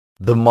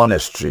The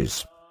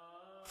monasteries.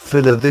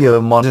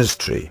 Philotheou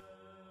Monastery.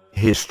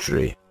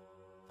 History.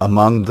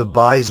 Among the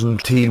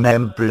Byzantine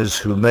emperors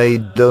who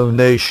made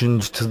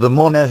donations to the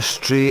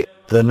monastery,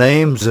 the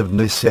names of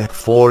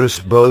Nicephorus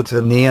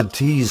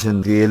Botaniates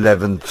in the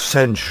 11th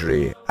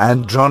century,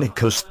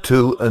 Andronicus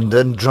II and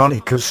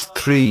Andronicus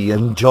III,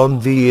 and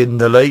John V in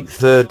the late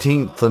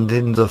 13th and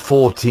in the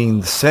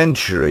 14th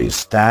century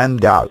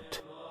stand out.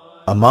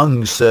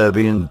 Among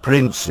Serbian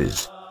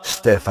princes,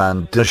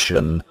 Stefan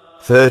Dušan,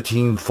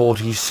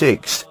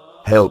 1346,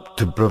 helped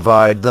to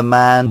provide the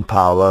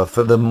manpower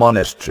for the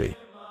monastery.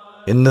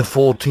 In the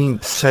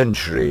 14th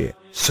century,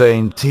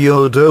 Saint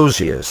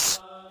Theodosius,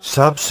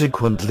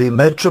 subsequently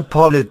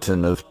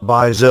Metropolitan of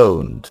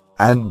Byzantium,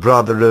 and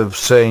brother of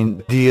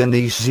Saint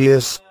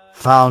Dionysius,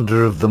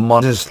 founder of the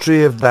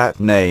monastery of that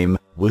name,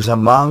 was a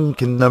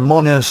monk in the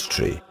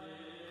monastery.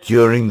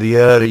 During the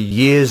early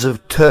years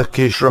of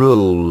Turkish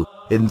rule,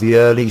 in the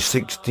early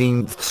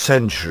 16th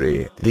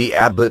century, the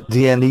abbot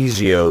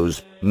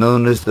Dionysios,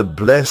 known as the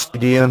Blessed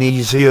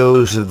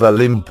Dionysios of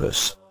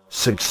Olympus,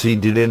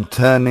 succeeded in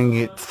turning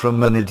it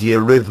from an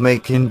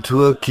idiorhythmic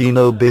into a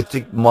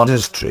kenobitic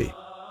monastery.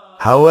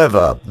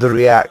 However, the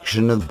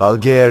reaction of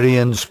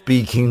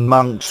Bulgarian-speaking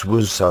monks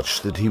was such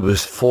that he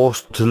was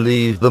forced to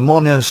leave the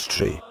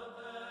monastery.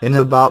 In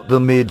about the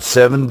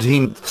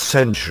mid-17th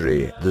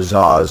century, the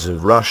Tsars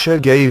of Russia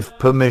gave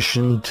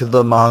permission to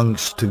the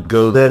monks to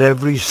go there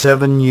every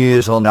 7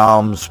 years on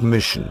alms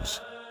missions.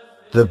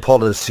 The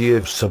policy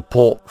of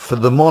support for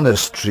the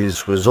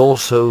monasteries was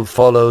also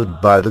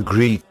followed by the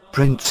Greek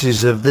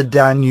princes of the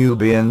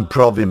Danubian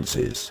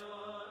provinces.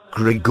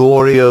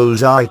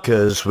 Gregorios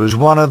Icas was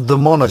one of the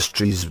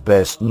monastery's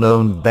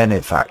best-known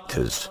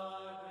benefactors.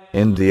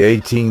 In the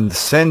 18th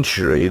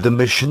century, the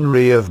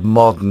missionary of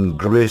modern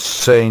Greece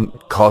Saint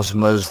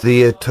Cosmas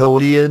the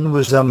Aetolian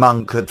was a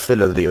monk at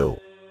Philotheou.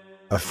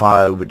 A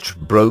fire which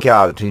broke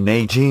out in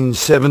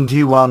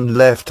 1871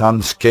 left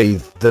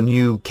unscathed the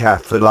new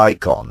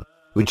Catholicon,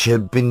 which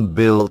had been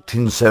built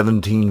in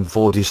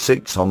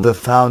 1746 on the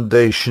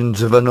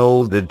foundations of an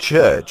older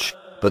church,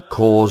 but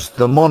caused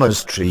the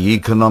monastery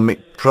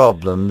economic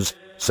problems,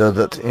 so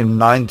that in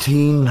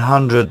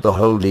 1900 the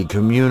holy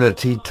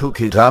community took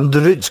it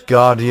under its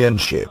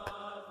guardianship.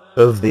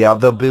 Of the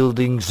other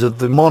buildings of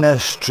the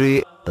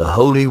monastery, the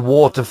holy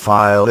water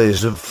file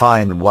is of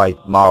fine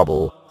white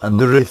marble, and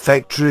the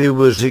refectory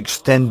was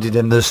extended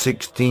in the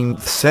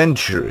 16th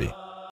century.